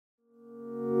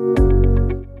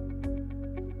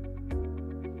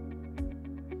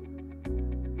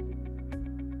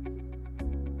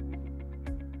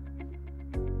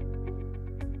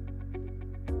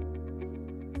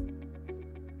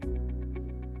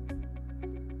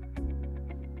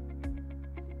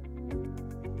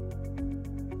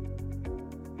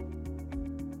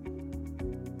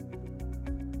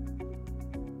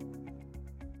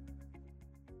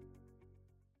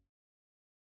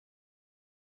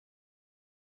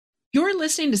You're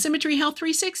listening to Symmetry Health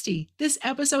 360. This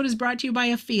episode is brought to you by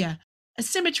AFIA, a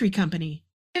symmetry company.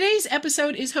 Today's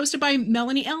episode is hosted by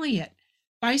Melanie Elliott,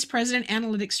 Vice President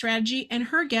Analytics Strategy, and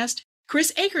her guest,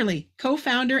 Chris Akerley,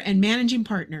 co-founder and managing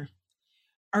partner.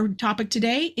 Our topic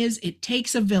today is It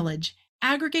Takes a Village,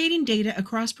 aggregating data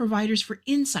across providers for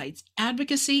insights,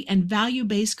 advocacy, and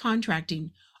value-based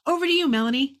contracting. Over to you,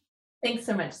 Melanie. Thanks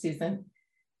so much, Susan.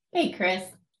 Hey, Chris.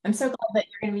 I'm so glad that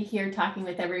you're going to be here talking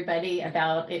with everybody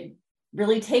about it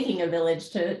really taking a village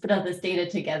to put all this data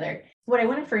together. What I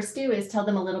want to first do is tell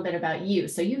them a little bit about you.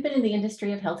 So you've been in the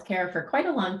industry of healthcare for quite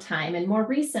a long time, and more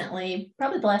recently,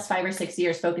 probably the last 5 or 6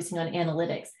 years, focusing on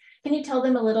analytics. Can you tell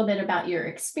them a little bit about your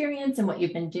experience and what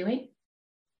you've been doing?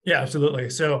 Yeah, absolutely.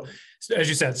 So as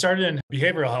you said, started in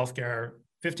behavioral healthcare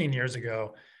 15 years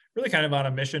ago, really kind of on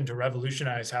a mission to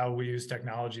revolutionize how we use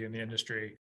technology in the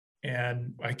industry.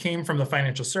 And I came from the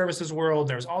financial services world.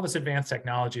 There was all this advanced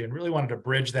technology and really wanted to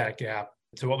bridge that gap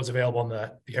to what was available in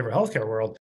the behavioral healthcare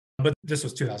world. But this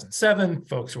was 2007.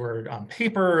 Folks were on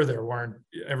paper. There weren't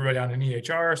everybody on an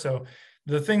EHR. So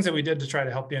the things that we did to try to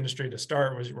help the industry to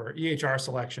start were EHR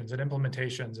selections and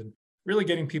implementations and really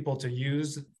getting people to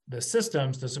use the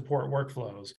systems to support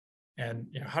workflows. And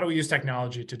how do we use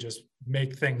technology to just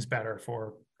make things better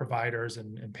for providers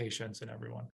and patients and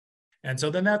everyone? And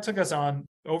so then that took us on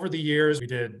over the years. We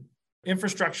did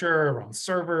infrastructure around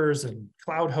servers and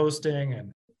cloud hosting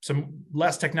and some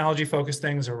less technology focused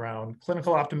things around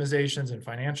clinical optimizations and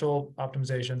financial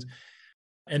optimizations.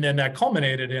 And then that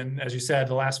culminated in, as you said,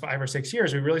 the last 5 or 6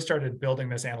 years, we really started building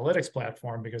this analytics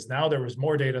platform because now there was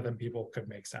more data than people could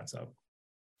make sense of.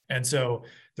 And so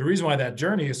the reason why that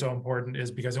journey is so important is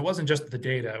because it wasn't just the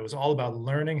data. It was all about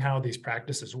learning how these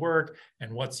practices work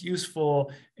and what's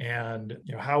useful and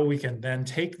how we can then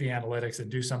take the analytics and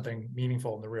do something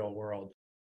meaningful in the real world.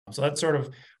 So that's sort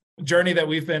of a journey that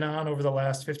we've been on over the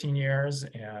last 15 years.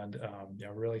 And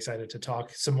really excited to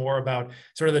talk some more about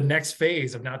sort of the next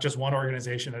phase of not just one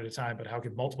organization at a time, but how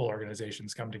can multiple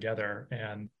organizations come together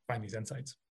and find these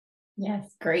insights.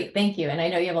 Yes, great. Thank you. And I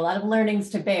know you have a lot of learnings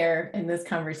to bear in this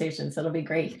conversation, so it'll be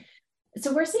great.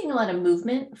 So we're seeing a lot of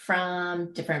movement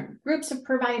from different groups of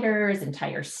providers,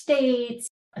 entire states,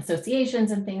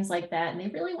 associations, and things like that. And they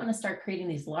really want to start creating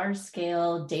these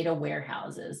large-scale data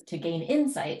warehouses to gain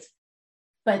insights.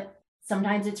 But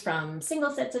sometimes it's from single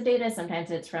sets of data,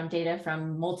 sometimes it's from data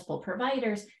from multiple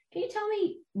providers. Can you tell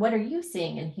me, what are you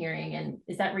seeing and hearing? And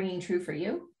is that ringing true for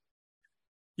you?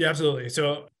 Yeah, absolutely.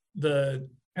 So the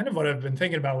kind of what I've been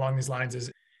thinking about along these lines is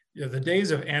the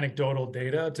days of anecdotal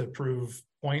data to prove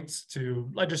points to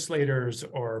legislators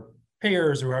or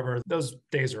payers or whoever, those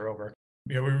days are over.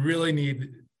 We really need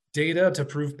data to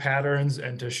prove patterns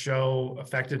and to show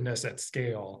effectiveness at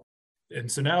scale. And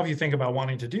so now if you think about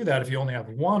wanting to do that, if you only have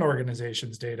one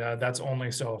organization's data, that's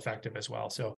only so effective as well.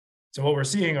 So what we're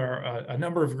seeing are a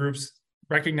number of groups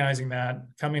recognizing that,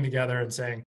 coming together and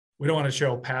saying, we don't want to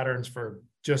show patterns for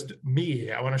just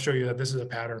me. I want to show you that this is a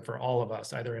pattern for all of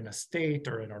us, either in a state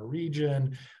or in a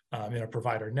region, in a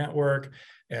provider network.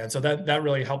 And so that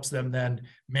really helps them then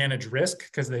manage risk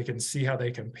because they can see how they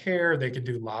compare. They can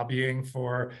do lobbying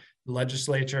for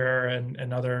legislature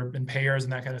and other payers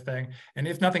and that kind of thing. And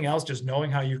if nothing else, just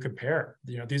knowing how you compare.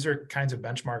 These are kinds of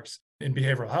benchmarks in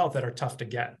behavioral health that are tough to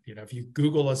get. If you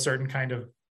Google a certain kind of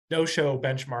no-show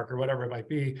benchmark or whatever it might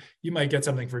be, you might get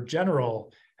something for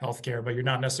general healthcare, but you're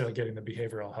not necessarily getting the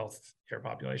behavioral health care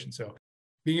population. So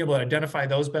being able to identify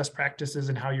those best practices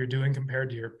and how you're doing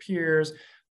compared to your peers,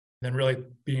 then really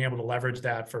being able to leverage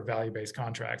that for value-based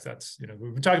contracts. That's,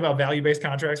 we've been talking about value-based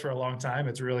contracts for a long time.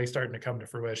 It's really starting to come to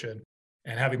fruition,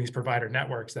 and having these provider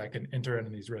networks that can enter into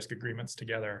these risk agreements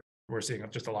together. We're seeing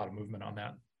just a lot of movement on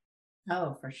that.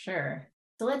 Oh, for sure.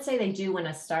 So let's say they do want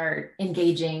to start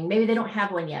engaging, maybe they don't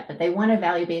have one yet, but they want a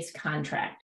value-based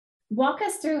contract. Walk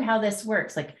us through how this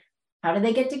works. Like, how do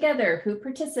they get together? Who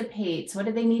participates? What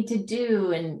do they need to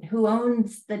do? And who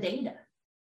owns the data?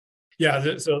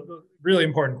 Yeah, so really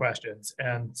important questions.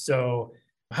 And so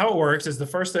how it works is the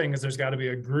first thing is there's got to be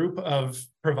a group of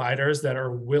providers that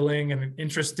are willing and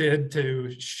interested to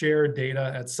share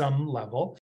data at some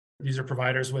level. These are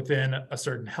providers within a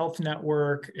certain health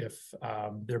network. If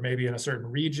they're maybe in a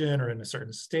certain region or in a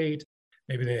certain state,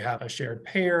 maybe they have a shared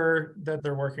payer that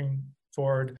they're working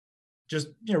toward. Just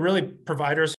really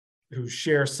providers who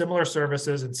share similar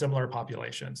services and similar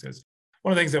populations. Because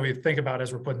one of the things that we think about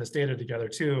as we're putting this data together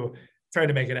too, trying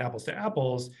to make it apples to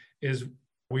apples, is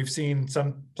we've seen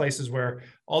some places where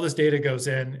all this data goes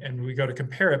in and we go to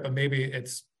compare it, but maybe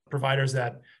it's providers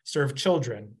that serve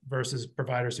children versus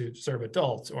providers who serve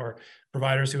adults, or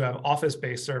providers who have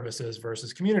office-based services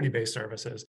versus community-based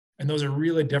services. And those are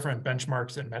really different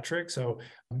benchmarks and metrics. So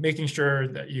making sure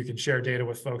that you can share data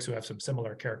with folks who have some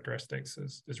similar characteristics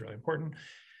is really important.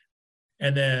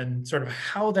 And then sort of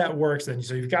how that works. And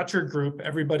so you've got your group,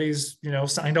 everybody's,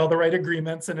 signed all the right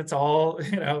agreements and it's all,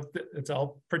 it's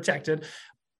all protected.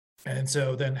 And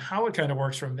so then how it kind of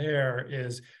works from there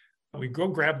is we go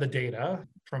grab the data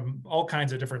from all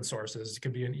kinds of different sources. It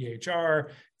could be an EHR,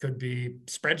 could be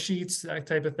spreadsheets, that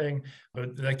type of thing.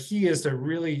 But the key is to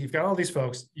really, you've got all these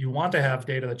folks, you want to have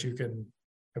data that you can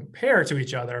compare to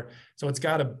each other. So it's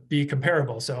got to be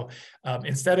comparable. So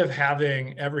instead of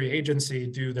having every agency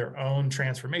do their own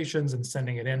transformations and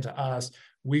sending it in to us,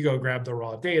 we go grab the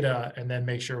raw data and then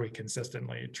make sure we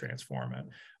consistently transform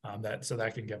it. So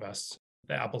that can give us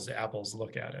the apples to apples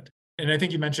look at it. And I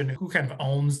think you mentioned who kind of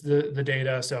owns the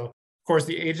data. So of course,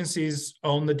 the agencies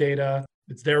own the data.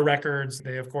 It's their records.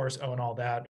 They, of course, own all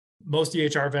that. Most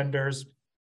EHR vendors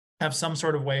have some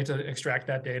sort of way to extract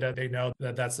that data. They know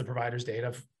that that's the provider's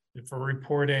data for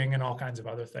reporting and all kinds of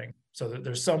other things. So that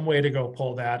there's some way to go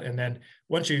pull that. And then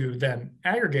once you then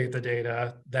aggregate the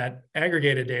data, that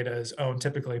aggregated data is owned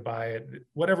typically by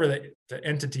whatever the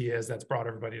entity is that's brought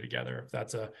everybody together. If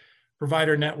that's a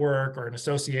provider network or an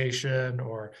association,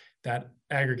 or that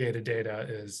aggregated data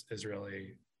is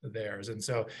really theirs. And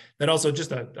so that also,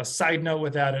 just a side note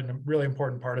with that, and a really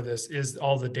important part of this is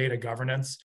all the data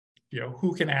governance.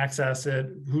 Who can access it,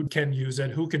 who can use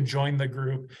it, who can join the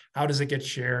group, how does it get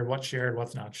shared,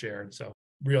 what's not shared. So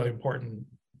really important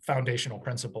foundational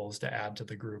principles to add to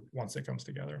the group once it comes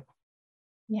together.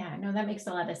 Yeah, no, that makes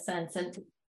a lot of sense. And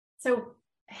so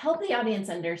help the audience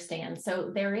understand.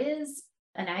 So there is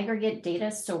an aggregate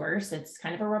data source. It's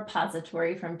kind of a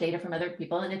repository from data from other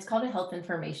people, and it's called a health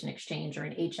information exchange, or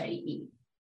an HIE.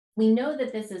 We know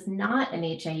that this is not an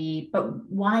HIE, but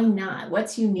why not?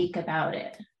 What's unique about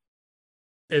it?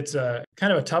 It's a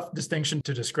kind of a tough distinction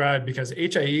to describe because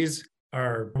HIEs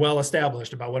are well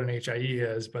established about what an HIE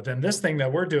is, but then this thing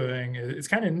that we're doing is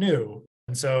kind of new.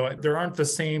 And so there aren't the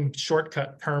same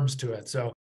shortcut terms to it.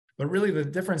 But really the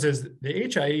difference is the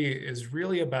HIE is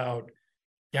really about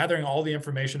gathering all the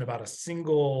information about a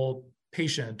single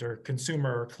patient or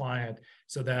consumer or client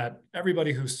so that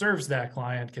everybody who serves that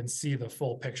client can see the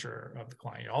full picture of the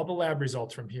client, all the lab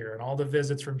results from here and all the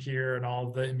visits from here and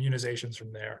all the immunizations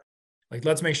from there. Like,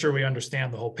 let's make sure we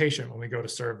understand the whole patient when we go to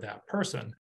serve that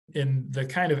person. In the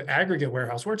kind of aggregate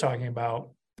warehouse we're talking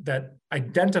about, that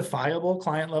identifiable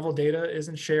client level data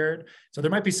isn't shared. So there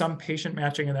might be some patient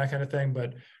matching and that kind of thing,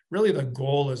 but really the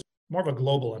goal is more of a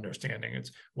global understanding.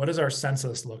 It's what does our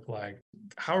census look like?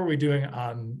 How are we doing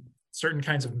on certain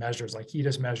kinds of measures like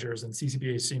HEDIS measures and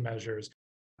CCBHC measures?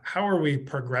 How are we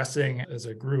progressing as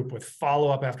a group with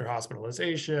follow-up after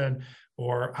hospitalization,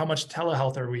 or how much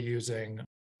telehealth are we using?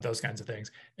 Those kinds of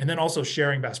things. And then also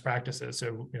sharing best practices.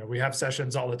 So, we have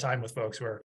sessions all the time with folks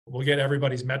where we'll get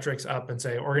everybody's metrics up and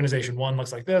say, organization 1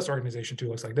 looks like this, organization 2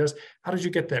 looks like this. How did you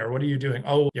get there? What are you doing?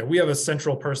 Oh, yeah, we have a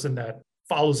central person that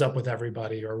follows up with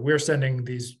everybody, or we're sending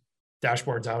these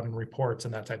dashboards out and reports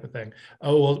and that type of thing.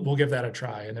 Oh, we'll give that a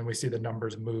try. And then we see the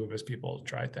numbers move as people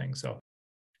try things.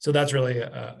 So that's really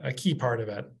a key part of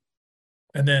it.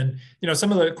 And then,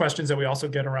 some of the questions that we also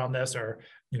get around this are,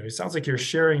 it sounds like you're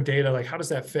sharing data, like how does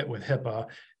that fit with HIPAA?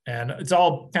 And it's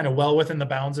all kind of well within the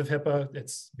bounds of HIPAA.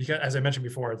 It's because, as I mentioned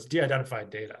before, it's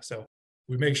de-identified data. So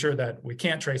we make sure that we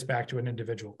can't trace back to an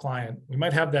individual client. We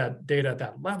might have that data at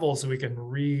that level so we can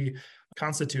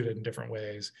reconstitute it in different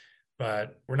ways,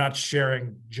 but we're not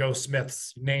sharing Joe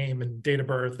Smith's name and date of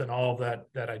birth and all of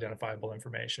that identifiable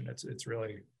information. It's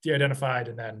really de-identified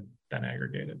and then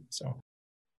aggregated. So,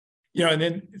 and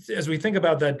then as we think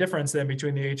about that difference then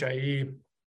between the HIE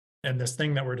and this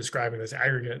thing that we're describing, this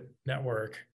aggregate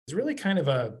network, is really kind of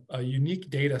a unique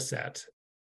data set.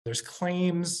 There's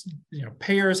claims,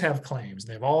 payers have claims.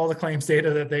 They have all the claims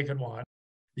data that they could want.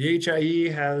 The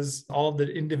HIE has all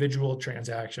the individual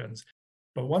transactions.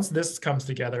 But once this comes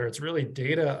together, it's really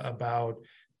data about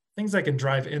things that can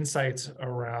drive insights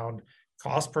around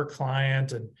cost per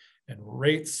client and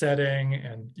rate setting.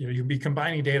 And you can be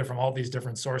combining data from all these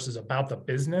different sources about the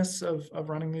business of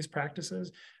running these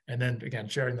practices. And then again,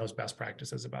 sharing those best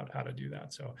practices about how to do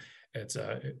that. So it's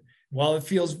while it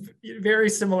feels very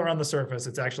similar on the surface,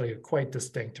 it's actually a quite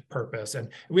distinct purpose. And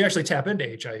we actually tap into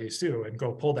HIEs too and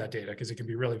go pull that data because it can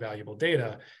be really valuable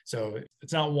data. So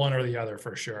it's not one or the other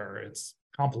for sure. It's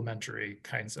complementary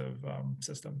kinds of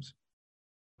systems.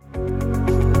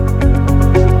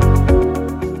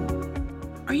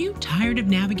 Are you tired of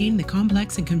navigating the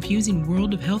complex and confusing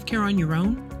world of healthcare on your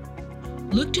own?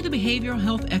 Look to the behavioral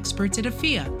health experts at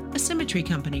AFIA, a Symmetry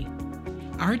company.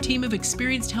 Our team of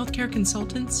experienced healthcare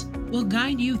consultants will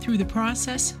guide you through the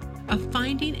process of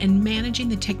finding and managing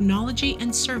the technology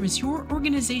and service your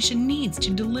organization needs to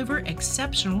deliver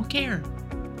exceptional care.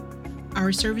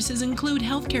 Our services include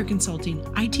healthcare consulting,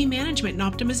 IT management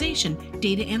and optimization,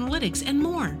 data analytics, and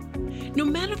more. No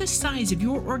matter the size of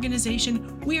your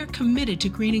organization, we are committed to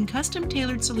creating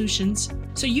custom-tailored solutions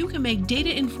so you can make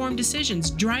data-informed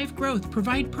decisions, drive growth,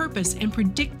 provide purpose, and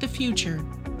predict the future.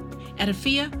 At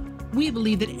AFIA, we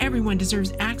believe that everyone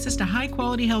deserves access to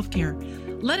high-quality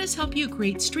healthcare. Let us help you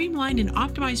create streamlined and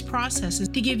optimized processes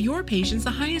to give your patients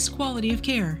the highest quality of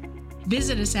care.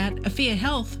 Visit us at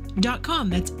afiahealth.com,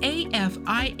 that's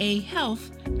AFIA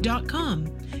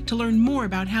health.com, to learn more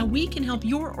about how we can help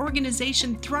your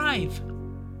organization thrive.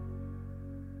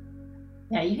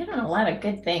 Yeah, you hit on a lot of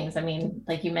good things. I mean,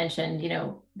 like you mentioned,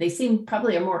 they seem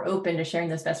probably are more open to sharing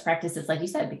those best practices, like you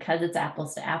said, because it's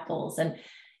apples to apples. And,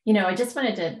 I just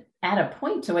wanted to add a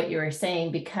point to what you were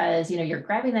saying, because, you're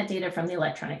grabbing that data from the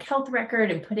electronic health record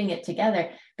and putting it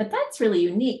together, but that's really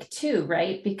unique too,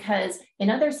 right? Because in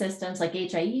other systems like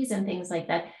HIEs and things like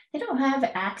that, they don't have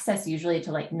access usually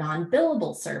to like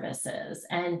non-billable services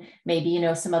and maybe,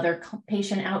 some other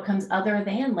patient outcomes other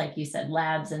than, like you said,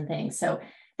 labs and things. So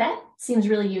that seems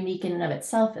really unique in and of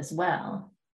itself as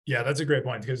well. Yeah, that's a great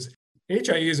point, because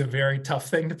HIE is a very tough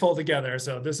thing to pull together.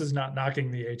 So this is not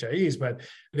knocking the HIEs, but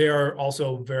they are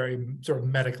also very sort of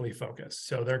medically focused.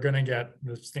 So they're going to get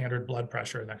the standard blood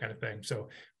pressure and that kind of thing. So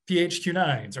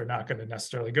PHQ-9s are not going to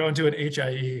necessarily go into an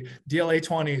HIE,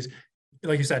 DLA-20s,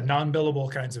 like you said, non-billable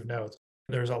kinds of notes.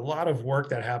 There's a lot of work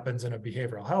that happens in a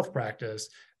behavioral health practice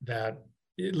that,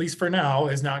 at least for now,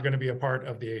 is not going to be a part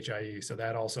of the HIE. So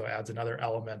that also adds another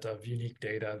element of unique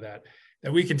data that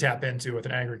we can tap into with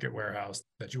an aggregate warehouse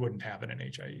that you wouldn't have in an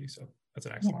HIE. So that's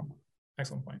an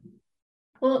excellent point.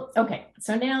 Well, okay.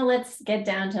 So now let's get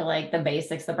down to like the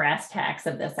basics, the brass tacks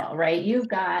of this all, right? You've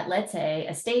got, let's say,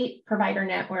 a state provider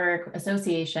network,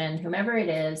 association, whomever it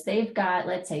is, they've got,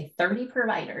 let's say, 30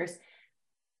 providers.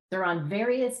 They're on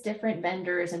various different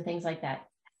vendors and things like that.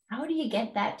 How do you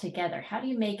get that together? How do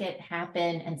you make it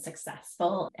happen and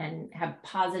successful and have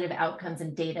positive outcomes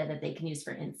and data that they can use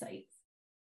for insights?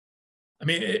 I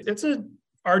mean, it's an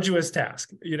arduous task.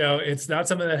 It's not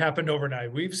something that happened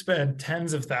overnight. We've spent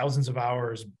tens of thousands of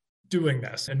hours doing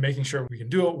this and making sure we can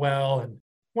do it well. And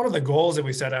one of the goals that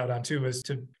we set out on too is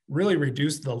to really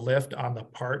reduce the lift on the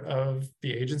part of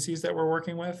the agencies that we're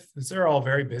working with, because they're all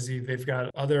very busy. They've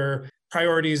got other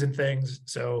priorities and things.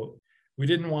 So we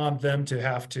didn't want them to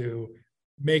have to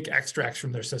make extracts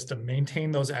from their system,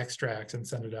 maintain those extracts and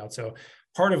send it out. So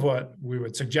part of what we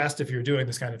would suggest if you're doing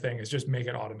this kind of thing is just make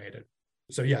it automated.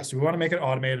 So yes, we want to make it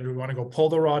automated. We want to go pull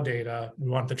the raw data. We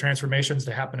want the transformations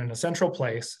to happen in a central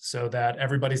place so that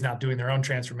everybody's not doing their own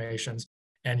transformations.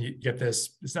 And you get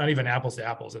this, it's not even apples to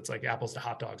apples. It's like apples to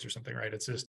hot dogs or something, right? It's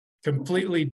just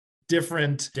completely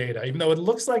different data. Even though it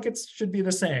looks like it should be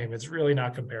the same, it's really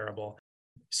not comparable.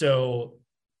 So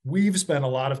we've spent a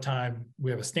lot of time,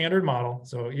 we have a standard model.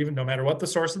 So even no matter what the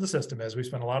source of the system is, we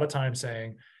spend a lot of time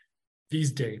saying,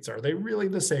 these dates, are they really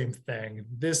the same thing?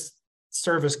 This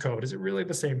service code, is it really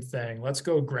the same thing? Let's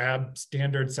go grab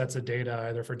standard sets of data,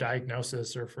 either for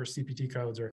diagnosis or for CPT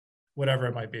codes or whatever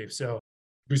it might be. So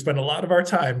we spend a lot of our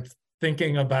time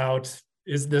thinking about,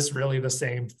 is this really the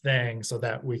same thing, so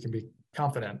that we can be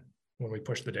confident when we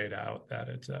push the data out that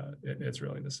it's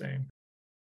really the same.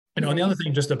 And the other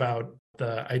thing just about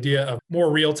the idea of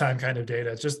more real-time kind of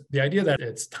data, it's just the idea that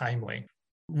it's timely.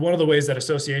 One of the ways that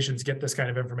associations get this kind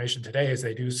of information today is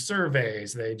they do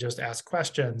surveys, they just ask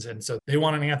questions. And so they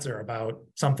want an answer about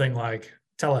something like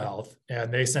telehealth,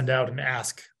 and they send out and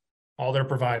ask all their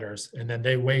providers, and then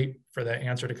they wait for the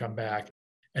answer to come back.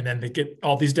 And then they get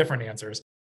all these different answers.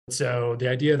 So the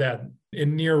idea that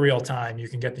in near real time, you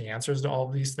can get the answers to all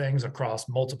of these things across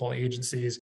multiple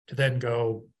agencies to then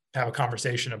go have a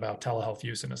conversation about telehealth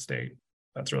use in a state.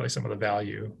 That's really some of the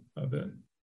value of it.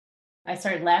 I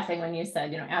started laughing when you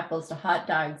said, apples to hot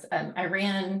dogs. I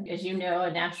ran, as you know,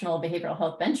 a national behavioral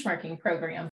health benchmarking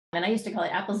program. And I used to call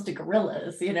it apples to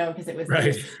gorillas, because it was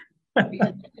right.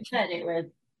 Because you said it was,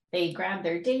 they grabbed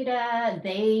their data,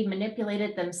 they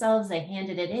manipulated themselves, they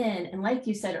handed it in. And like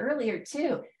you said earlier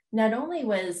too, not only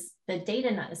was the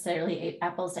data not necessarily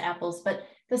apples to apples, but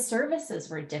the services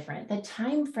were different. The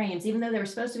time frames, even though they were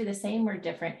supposed to be the same, were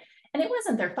different. And it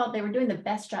wasn't their fault. They were doing the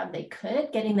best job they could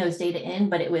getting those data in,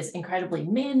 but it was incredibly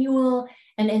manual.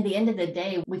 And in the end of the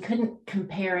day, we couldn't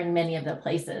compare in many of the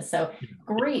places. So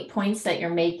great points that you're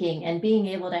making, and being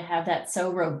able to have that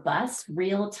so robust,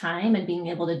 real time, and being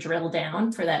able to drill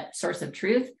down for that source of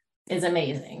truth is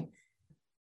amazing.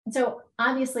 So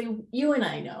obviously, you and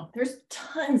I know there's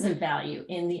tons of value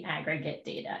in the aggregate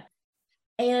data.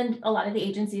 And a lot of the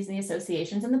agencies and the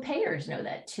associations and the payers know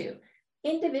that too.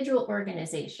 Individual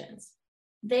organizations,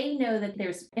 they know that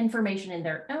there's information in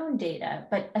their own data,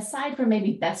 but aside from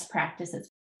maybe best practices,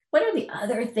 what are the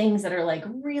other things that are like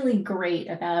really great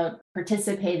about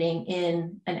participating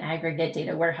in an aggregate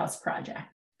data warehouse project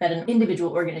that an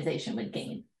individual organization would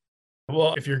gain?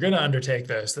 Well, if you're going to undertake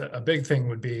this, a big thing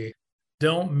would be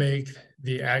don't make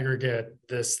the aggregate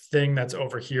this thing that's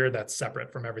over here that's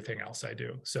separate from everything else I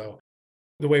do. So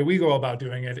the way we go about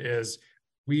doing it is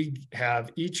we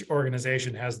have each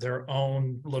organization has their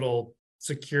own little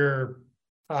secure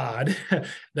pod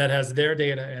that has their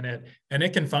data in it, and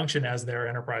it can function as their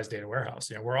enterprise data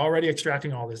warehouse. We're already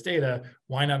extracting all this data.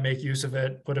 Why not make use of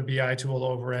it, put a BI tool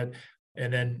over it,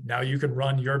 and then now you can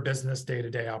run your business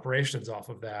day-to-day operations off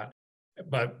of that.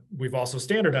 But we've also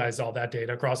standardized all that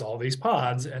data across all these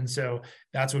pods. And so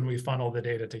that's when we funnel the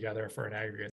data together for an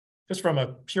aggregate. Just from a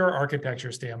pure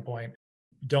architecture standpoint,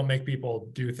 don't make people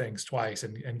do things twice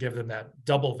and give them that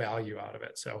double value out of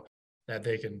it so that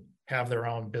they can have their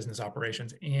own business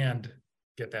operations and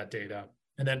get that data.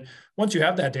 And then once you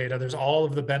have that data, there's all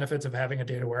of the benefits of having a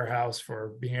data warehouse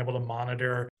for being able to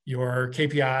monitor your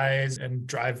KPIs and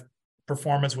drive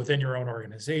performance within your own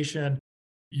organization.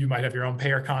 You might have your own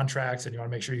payer contracts and you want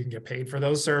to make sure you can get paid for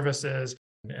those services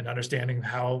and understanding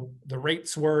how the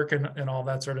rates work and all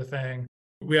that sort of thing.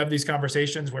 We have these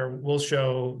conversations where we'll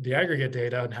show the aggregate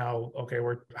data and how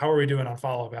are we doing on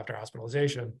follow-up after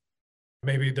hospitalization?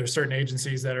 Maybe there's certain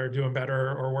agencies that are doing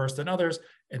better or worse than others,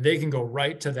 and they can go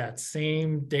right to that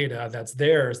same data that's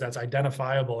theirs, that's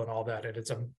identifiable and all that. And it's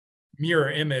a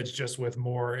mirror image just with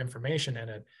more information in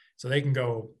it. So they can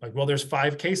go like, well, there's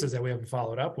 5 cases that we haven't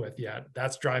followed up with yet.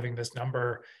 That's driving this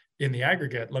number in the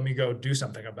aggregate. Let me go do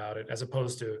something about it, as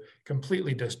opposed to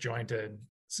completely disjointed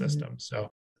systems. So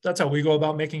that's how we go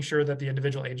about making sure that the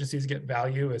individual agencies get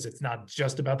value, is it's not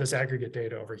just about this aggregate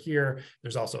data over here.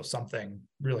 There's also something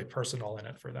really personal in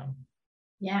it for them.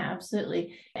 Yeah,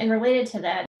 absolutely. And related to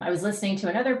that, I was listening to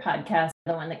another podcast,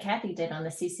 the one that Kathy did on the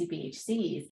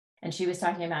CCBHCs, and she was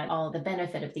talking about all the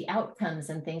benefit of the outcomes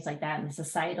and things like that and the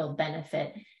societal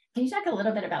benefit. Can you talk a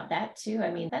little bit about that too? I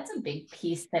mean, that's a big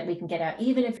piece that we can get out,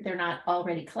 even if they're not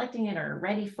already collecting it or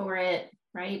ready for it,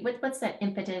 right? What's that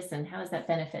impetus and how does that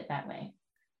benefit that way?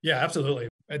 Yeah, absolutely.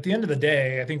 At the end of the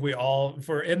day, I think if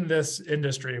we're in this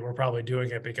industry, we're probably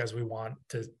doing it because we want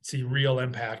to see real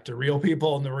impact to real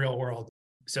people in the real world.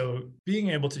 So being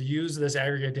able to use this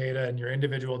aggregate data and your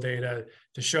individual data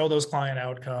to show those client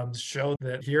outcomes, show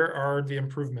that here are the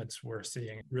improvements we're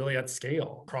seeing really at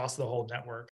scale across the whole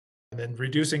network, and then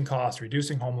reducing costs,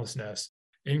 reducing homelessness,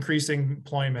 increasing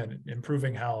employment,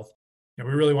 improving health. We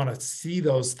really want to see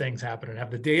those things happen and have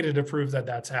the data to prove that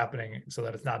that's happening so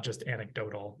that it's not just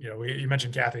anecdotal. You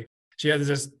mentioned Kathy. She has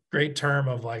this great term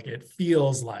of like, it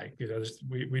feels like,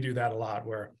 we do that a lot,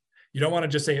 where you don't want to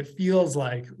just say it feels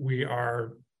like we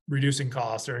are reducing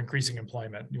costs or increasing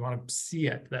employment. You want to see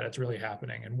it, that it's really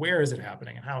happening, and where is it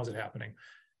happening and how is it happening,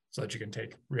 so that you can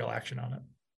take real action on it.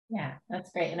 Yeah,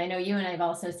 that's great. And I know you and I have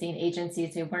also seen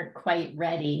agencies who weren't quite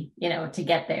ready, to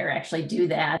get there, actually do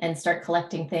that and start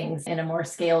collecting things in a more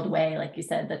scaled way. Like you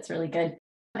said, that's really good.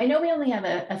 I know we only have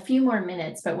a few more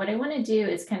minutes, but what I want to do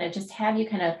is kind of just have you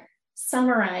kind of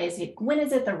summarize, when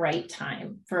is it the right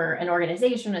time for an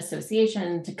organization,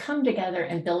 association to come together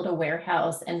and build a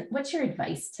warehouse? And what's your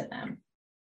advice to them?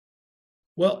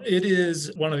 Well, it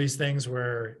is one of these things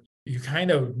where you kind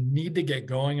of need to get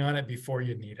going on it before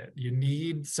you need it. You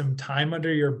need some time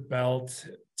under your belt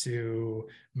to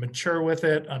mature with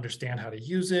it, understand how to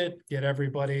use it, get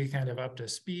everybody kind of up to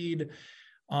speed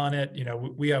on it.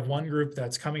 We have one group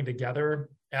that's coming together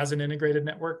as an integrated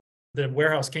network. The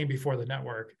warehouse came before the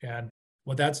network. And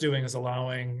what that's doing is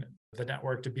allowing the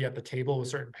network to be at the table with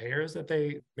certain payers that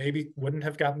they maybe wouldn't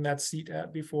have gotten that seat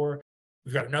at before.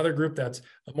 We've got another group that's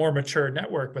a more mature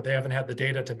network, but they haven't had the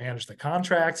data to manage the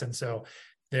contracts. And so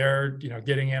they're,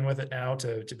 getting in with it now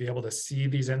to be able to see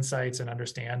these insights and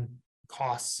understand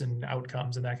costs and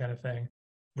outcomes and that kind of thing.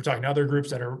 We're talking other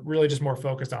groups that are really just more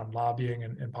focused on lobbying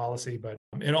and policy. But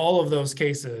in all of those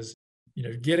cases,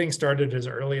 getting started as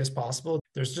early as possible.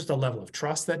 There's just a level of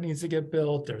trust that needs to get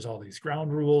built. There's all these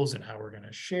ground rules and how we're going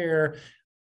to share.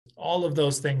 All of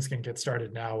those things can get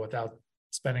started now without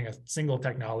spending a single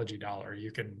technology dollar.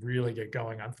 You can really get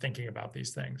going on thinking about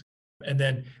these things. And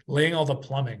then laying all the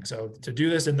plumbing. So to do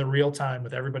this in the real time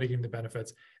with everybody getting the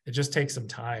benefits, it just takes some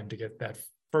time to get that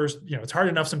first, it's hard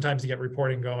enough sometimes to get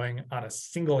reporting going on a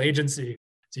single agency.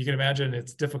 So you can imagine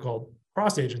it's difficult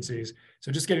across agencies.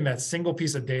 So just getting that single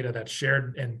piece of data that's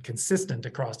shared and consistent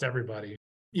across everybody,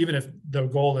 even if the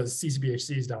goal is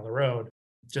CCBHCs down the road,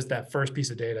 just that first piece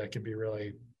of data can be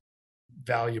really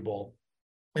valuable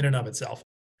in and of itself.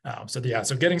 So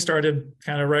getting started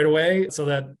kind of right away so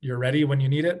that you're ready when you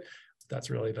need it. That's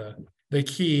really the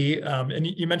key. And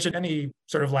you mentioned any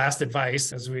sort of last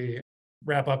advice as we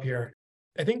wrap up here.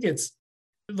 I think it's,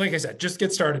 like I said, just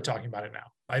get started talking about it now.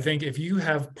 I think if you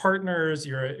have partners,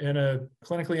 you're in a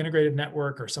clinically integrated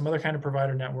network or some other kind of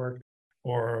provider network,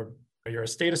 or you're a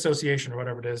state association or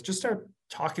whatever it is, just start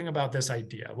talking about this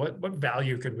idea. What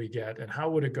value could we get, and how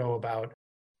would it go about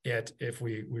it if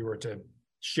we were to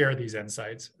share these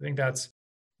insights? I think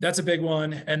that's a big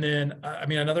one. And then,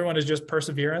 another one is just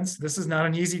perseverance. This is not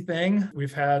an easy thing.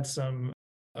 We've had some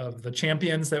of the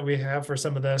champions that we have for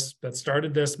some of this that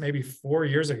started this maybe 4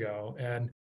 years ago. And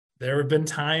there have been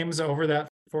times over that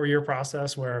 4-year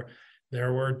process where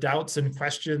there were doubts and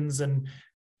questions and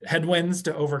headwinds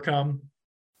to overcome,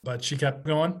 but she kept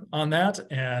going on that.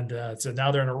 And so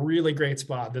now they're in a really great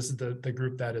spot. This is the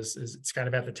group that is it's kind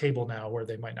of at the table now where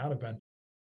they might not have been.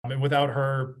 And without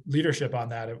her leadership on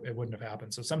that, it wouldn't have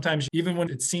happened. So sometimes even when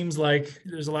it seems like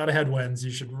there's a lot of headwinds,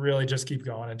 you should really just keep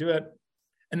going and do it.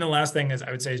 And the last thing is,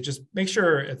 I would say, is just make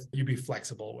sure you be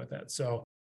flexible with it. So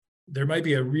there might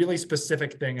be a really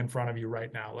specific thing in front of you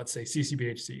right now, let's say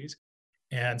CCBHCs.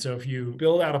 And so if you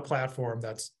build out a platform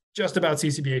that's just about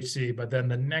CCBHC, but then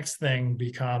the next thing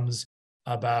becomes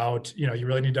about, you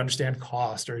really need to understand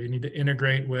cost, or you need to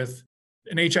integrate with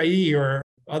an HIE or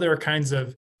other kinds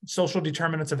of social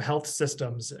determinants of health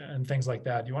systems and things like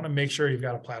that. You want to make sure you've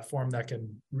got a platform that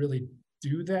can really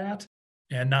do that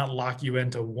and not lock you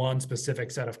into one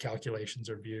specific set of calculations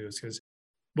or views. Because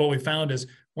what we found is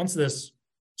once this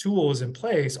tool is in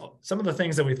place, some of the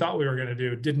things that we thought we were going to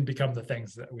do didn't become the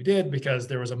things that we did because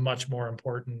there was a much more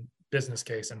important business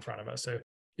case in front of us. So you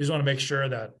just want to make sure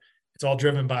that it's all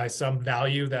driven by some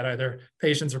value that either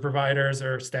patients or providers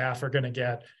or staff are going to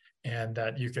get, and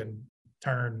that you can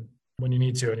turn when you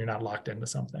need to and you're not locked into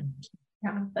something.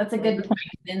 Yeah, that's a good point.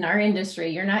 In our industry,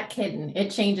 you're not kidding. It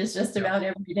changes just about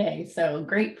every day. So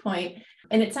great point.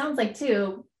 And it sounds like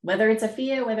too, whether it's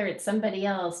Afia, whether it's somebody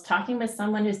else, talking with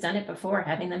someone who's done it before,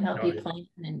 having them help you plan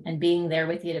and being there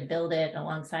with you to build it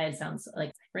alongside sounds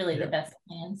like really the best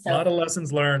plan. So a lot of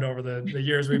lessons learned over the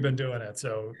years we've been doing it.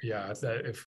 So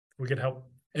if we could help,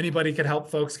 anybody could help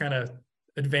folks kind of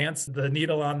advance the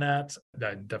needle on that,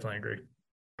 I definitely agree.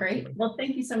 Great. Well,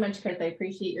 thank you so much, Chris. I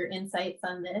appreciate your insights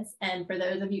on this. And for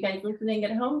those of you guys listening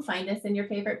at home, find us in your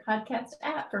favorite podcast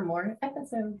app for more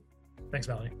episodes. Thanks,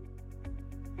 Melanie.